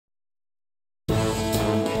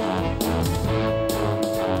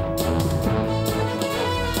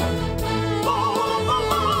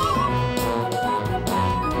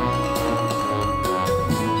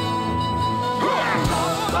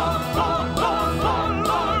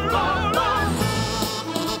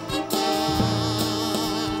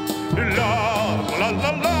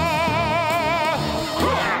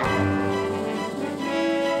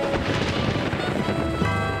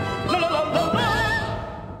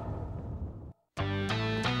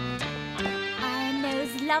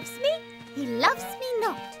loves me, he loves me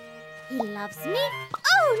not. He loves me.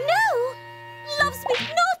 Oh, no! Loves me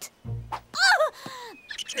not. Oh!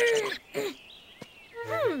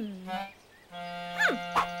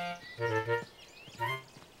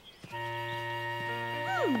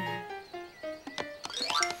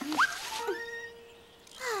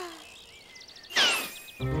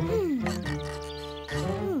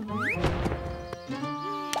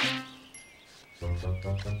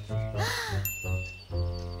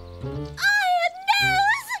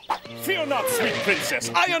 Fear not, sweet princess.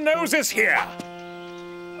 Iron Nose is here.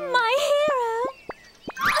 My hero.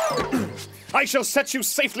 I shall set you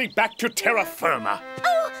safely back to terra firma.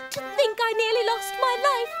 Oh, to think I nearly lost my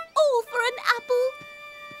life, all for an apple.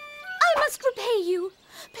 I must repay you.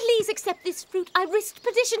 Please accept this fruit I risked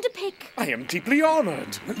perdition to pick. I am deeply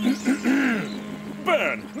honored.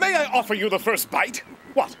 Burn, may I offer you the first bite?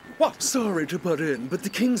 What? Sorry to butt in, but the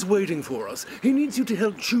king's waiting for us. He needs you to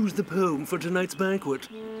help choose the poem for tonight's banquet.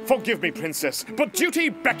 Forgive me, princess, but duty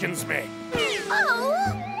beckons me. Oh,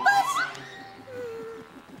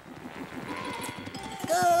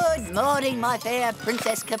 but... Good morning, my fair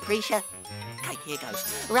Princess Capricia. Okay, here goes.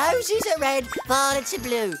 Roses are red, violets are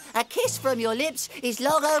blue. A kiss from your lips is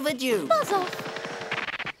long overdue. Buzz off.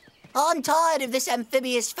 I'm tired of this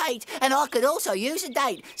amphibious fate, and I could also use a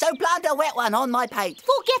date, so plant a wet one on my pate.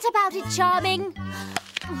 Forget about it, charming.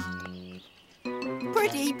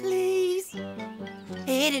 Pretty, please.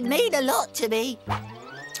 It'd mean a lot to me. Not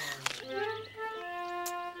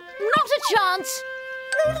a chance.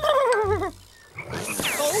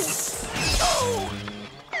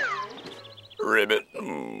 Ribbit.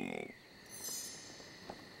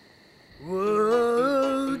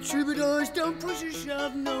 Whoa, troubadours, don't push or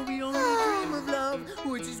shove. No, we only dream of love,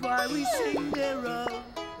 which is why we sing thereof.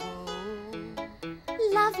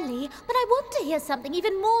 Lovely, but I want to hear something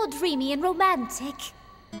even more dreamy and romantic.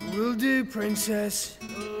 Will do, princess.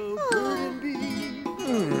 Oh, bird and bee,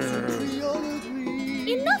 we all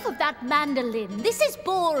agree. Enough of that mandolin. This is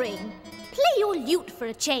boring. Play your lute for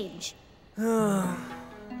a change.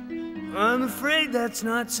 I'm afraid that's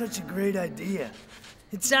not such a great idea.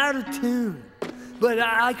 It's out of tune. But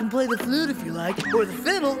I can play the flute if you like, or the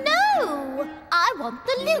fiddle. No! I want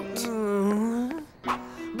the lute.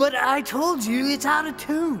 But I told you it's out of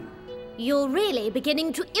tune. You're really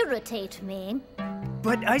beginning to irritate me.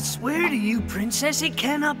 But I swear to you, princess, it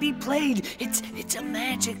cannot be played. It's a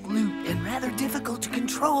magic lute and rather difficult to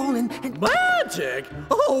control and... Magic?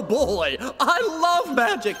 Oh boy, I love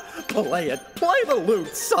magic. Play it. Play the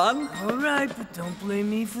lute, son. All right, but don't blame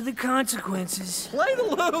me for the consequences. Play the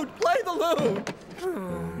lute. Play the lute.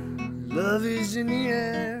 Love is in the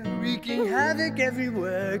air, wreaking havoc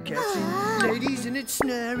everywhere, catching ladies in its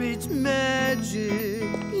snare. It's magic.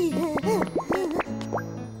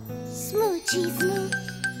 Smoochy smooch.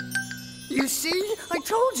 You see? I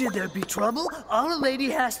told you there'd be trouble. All a lady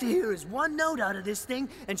has to hear is one note out of this thing,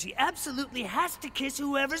 and she absolutely has to kiss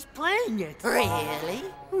whoever's playing it. Really?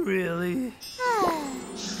 Really?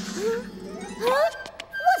 What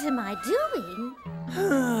am I doing?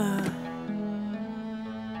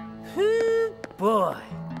 Boy,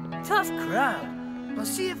 tough crowd. I'll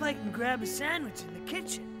see if I can grab a sandwich in the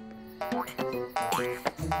kitchen.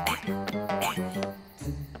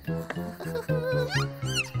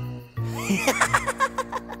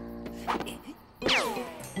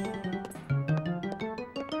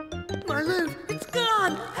 My lute, it's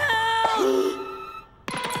gone! Help!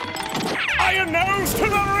 Iron Nose to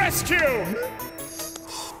the rescue!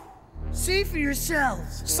 See for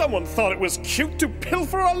yourselves. Someone thought it was cute to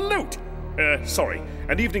pilfer a lute. Sorry.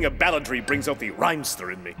 An evening of balladry brings out the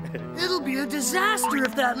rhymester in me. It'll be a disaster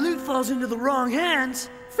if that lute falls into the wrong hands.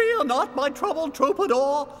 Fear not, my troubled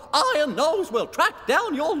troubadour. Iron Nose will track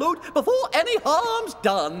down your lute before any harm's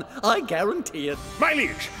done. I guarantee it. My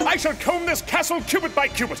liege, I shall comb this castle cubit by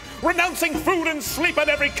cubit, renouncing food and sleep and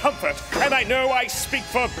every comfort. And I know I speak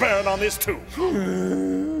for Byrne on this too.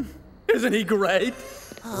 Isn't he great?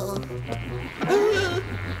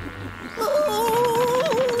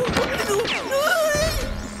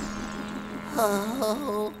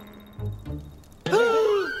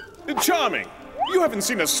 Charming. You haven't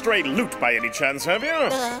seen a stray lute by any chance, have you?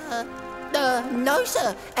 No,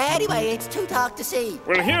 sir. Anyway, it's too dark to see.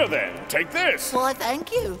 Well, here then. Take this. Why,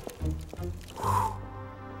 thank you.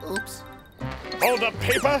 Oops. Hold up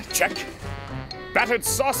paper? Check. Battered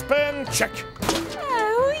saucepan? Check.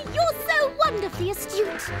 Oh, you're so wonderfully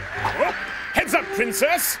astute. Oh, heads up,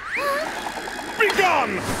 princess. Be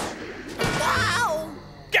gone! Ow!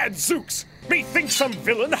 Gadzooks! Methinks some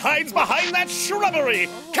villain hides behind that shrubbery!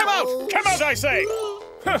 Come out! Come out, I say!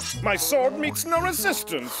 Huh, my sword meets no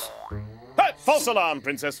resistance. False alarm,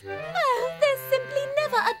 Princess. Oh, there's simply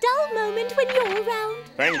never a dull moment when you're around.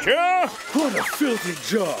 Thank you. What a filthy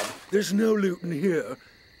job. There's no loot in here.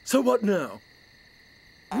 So what now?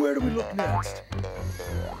 Where do we look next?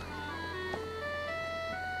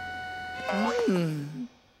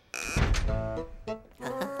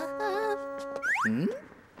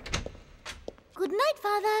 Good night,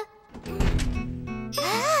 Father.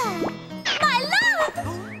 Ah, my love!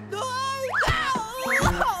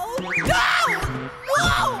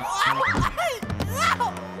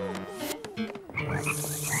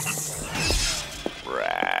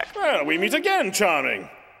 Well, we meet again, Charming.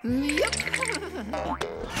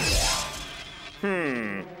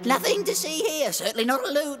 Nothing to see here, certainly not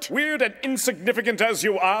a loot. Weird and insignificant as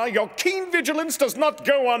you are, your keen vigilance does not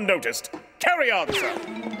go unnoticed. Carry on, sir.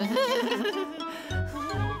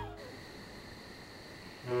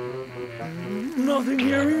 Nothing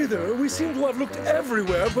here either. We seem to have looked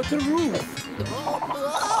everywhere but the roof.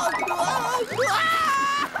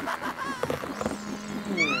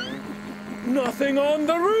 Nothing on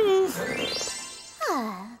the roof.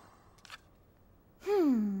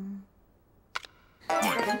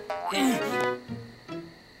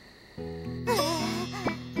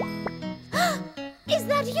 Is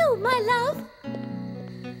that you, my love?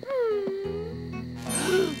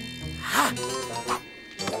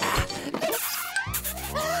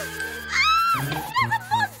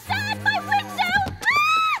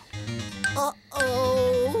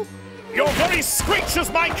 Uh-oh. Your very screech is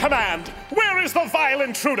my command. Where is the vile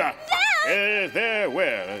intruder? There,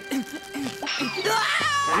 where?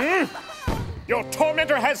 Your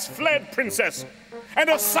tormentor has fled, Princess, and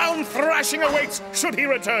a sound thrashing awaits should he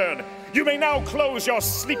return. You may now close your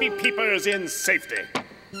sleepy peepers in safety.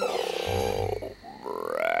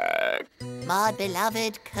 My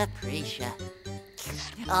beloved Capricia,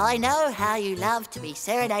 I know how you love to be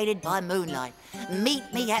serenaded by moonlight.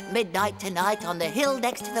 Meet me at midnight tonight on the hill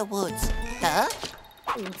next to the woods. Huh?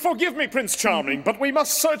 Forgive me, Prince Charming, but we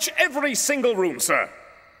must search every single room, sir.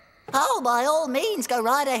 Oh, by all means, go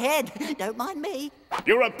right ahead. Don't mind me.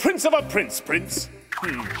 You're a prince of a prince, Prince.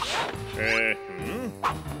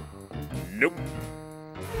 Nope.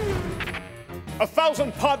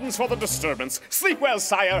 1,000 pardons for the disturbance. Sleep well,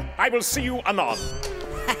 sire. I will see you anon.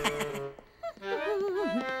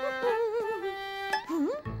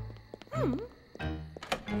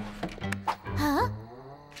 Huh?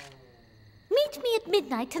 Meet me at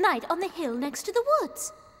midnight tonight on the hill next to the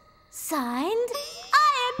woods. Signed,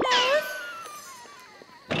 Iron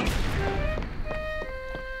Nose.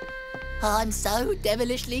 I'm so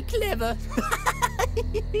devilishly clever.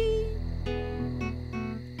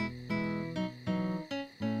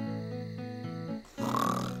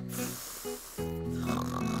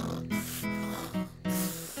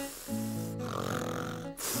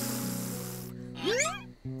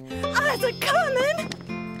 Eyes are coming.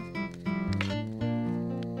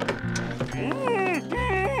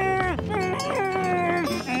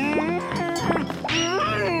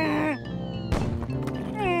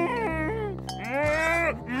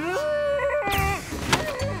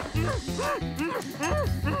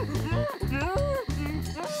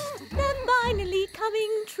 They're finally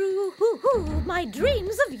coming true. My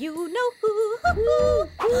dreams of you know who. Oh,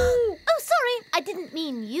 sorry, I didn't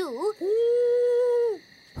mean you.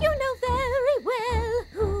 You know very well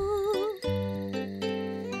who.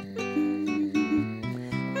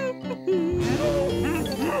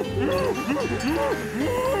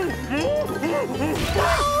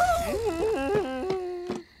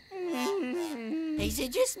 Is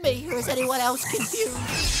it just me, or is anyone else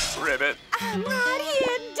confused? Ribbit. I'm right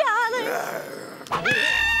here, darling.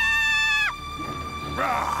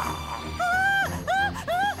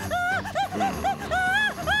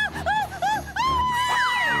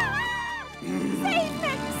 Save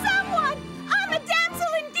me, someone! I'm a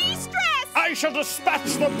damsel in distress! I shall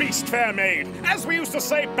dispatch the beast, fair maid. As we used to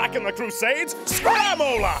say back in the Crusades,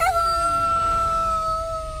 scramola!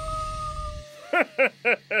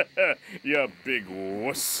 You big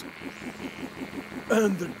wuss.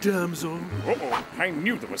 And the damsel. Uh-oh, I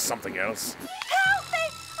knew there was something else. Help me!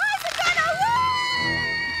 I'm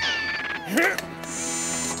gonna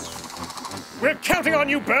We're counting on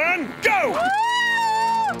you, Burn! Go!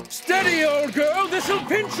 Steady, old girl. This'll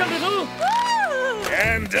pinch a little.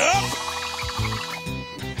 And up!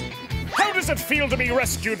 How does it feel to be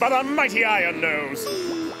rescued by the mighty Iron Nose?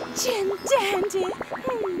 Jim Dandy.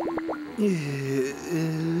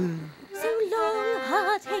 So long,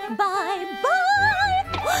 heartache, bye-bye.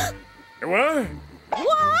 What?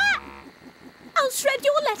 What? I'll shred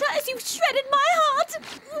your letter as you've shredded my heart.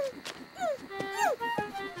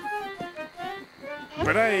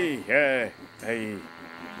 But I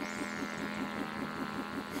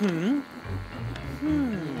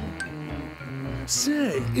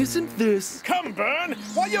Say, isn't this... Come, Burn!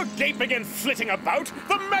 While you're gaping and flitting about,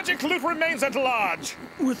 the magic lute remains at large!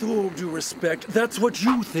 With all due respect, that's what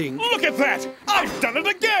you think. Look at that! I've done it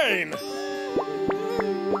again!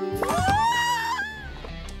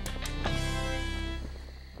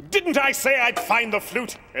 Didn't I say I'd find the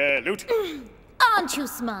flute? Lute? Aren't you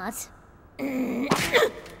smart?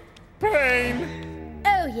 Pain!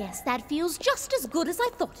 Oh, yes, that feels just as good as I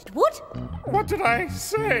thought it would. What did I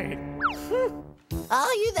say?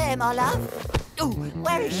 Are you there, my love? Oh,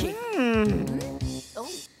 where is she? Oh,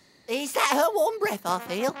 is that her warm breath I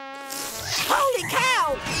feel? Holy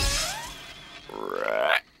cow!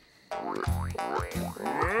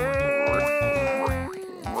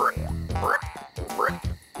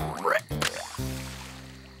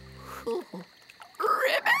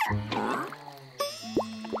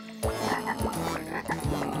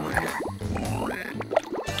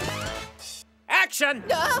 Action!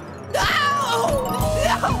 No! No!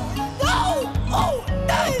 No! No! Oh,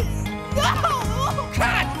 no! No!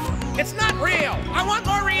 Cut! It's not real! I want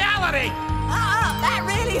more reality! That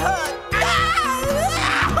really hurt! No!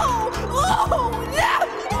 Oh, no!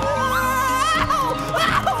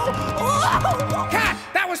 Cut!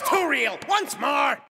 That was too real! Once more!